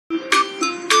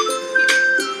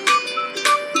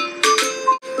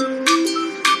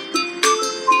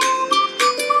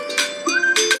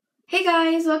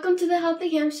welcome to the Healthy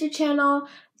Hamster channel,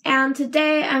 and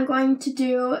today I'm going to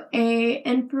do a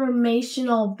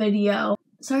informational video.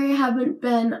 Sorry I haven't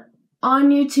been on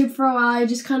YouTube for a while. I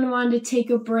just kind of wanted to take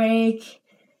a break,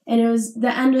 and it was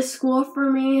the end of school for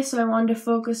me, so I wanted to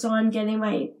focus on getting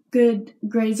my good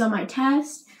grades on my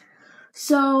test.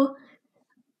 So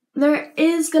there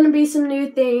is going to be some new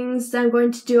things that I'm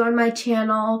going to do on my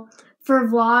channel. For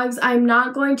vlogs, I'm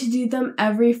not going to do them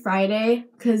every Friday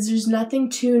because there's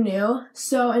nothing too new.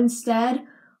 So instead,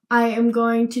 I am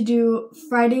going to do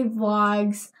Friday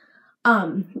vlogs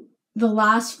the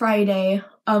last Friday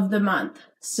of the month.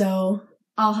 So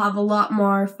I'll have a lot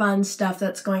more fun stuff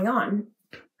that's going on.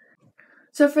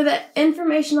 So for the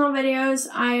informational videos,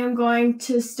 I am going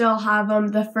to still have them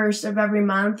the first of every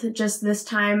month. Just this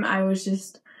time, I was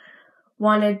just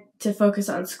wanted to focus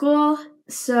on school.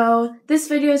 So this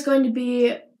video is going to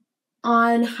be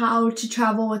on how to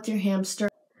travel with your hamster.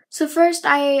 So first,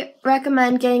 I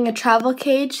recommend getting a travel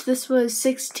cage. This was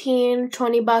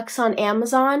 $20 on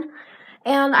Amazon.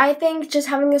 And I think just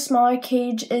having a smaller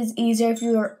cage is easier if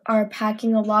you are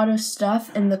packing a lot of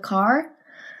stuff in the car.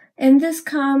 And this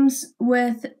comes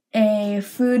with a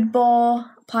food bowl,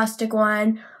 plastic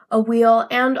one, a wheel,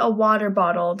 and a water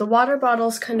bottle. The water bottle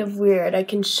is kind of weird. I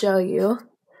can show you.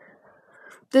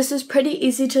 This is pretty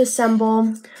easy to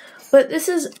assemble, but this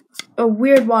is a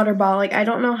weird water bottle. Like, I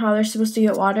don't know how they're supposed to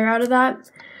get water out of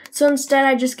that. So instead,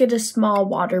 I just get a small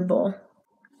water bowl.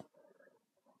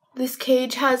 This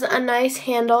cage has a nice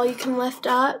handle you can lift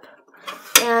up,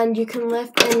 and you can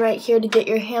lift in right here to get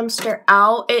your hamster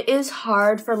out. It is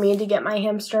hard for me to get my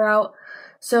hamster out,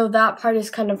 so that part is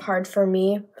kind of hard for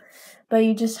me. But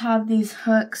you just have these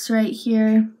hooks right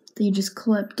here that you just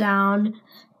clip down.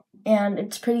 And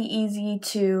it's pretty easy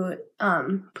to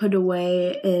put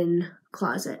away in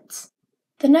closets.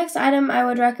 The next item I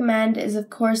would recommend is,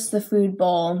 of course, the food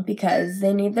bowl because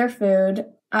they need their food.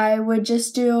 I would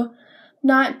just do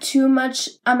not too much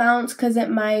amounts because it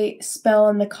might spill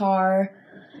in the car.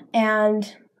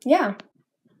 And yeah.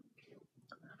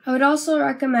 I would also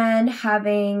recommend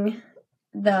having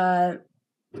the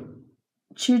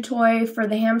chew toy for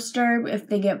the hamster if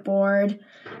they get bored.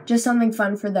 Just something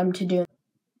fun for them to do.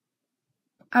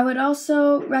 I would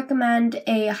also recommend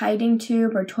a hiding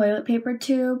tube or toilet paper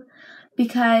tube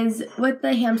because with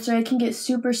the hamster, it can get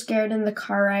super scared in the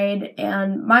car ride,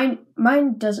 and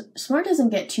Smart doesn't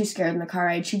get too scared in the car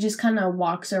ride. She just kind of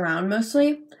walks around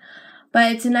mostly,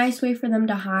 but it's a nice way for them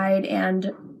to hide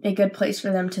and a good place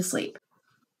for them to sleep.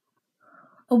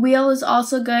 A wheel is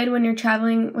also good when you're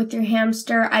traveling with your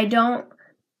hamster. I don't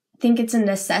think it's a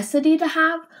necessity to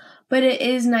have, but it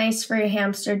is nice for your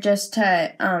hamster just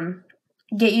to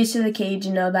get used to the cage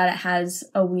and know that it has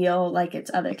a wheel like its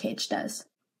other cage does.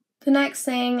 The next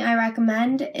thing I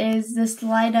recommend is this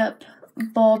light up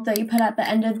bulb that you put at the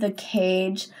end of the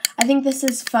cage. I think this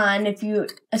is fun if you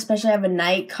especially have a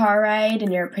night car ride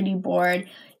and you're pretty bored.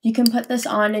 You can put this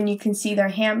on and you can see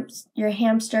your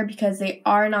hamster because they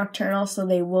are nocturnal, so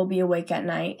they will be awake at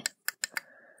night.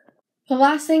 The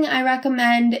last thing I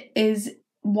recommend is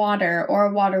water or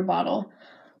a water bottle.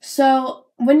 So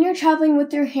when you're traveling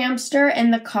with your hamster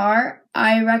in the car,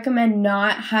 I recommend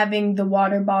not having the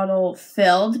water bottle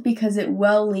filled because it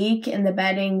will leak and the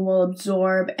bedding will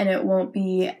absorb and it won't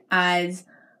be as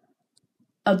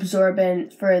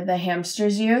absorbent for the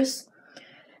hamster's use.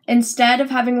 Instead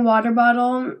of having a water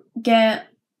bottle, get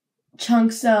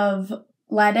chunks of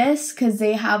lettuce because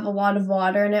they have a lot of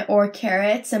water in it, or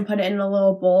carrots, and put it in a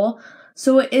little bowl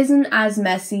so it isn't as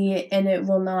messy and it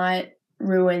will not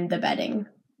ruin the bedding.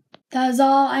 That is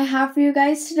all I have for you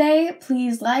guys today.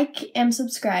 Please like and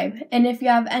subscribe. And if you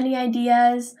have any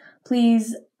ideas,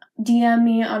 please DM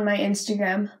me on my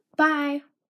Instagram. Bye!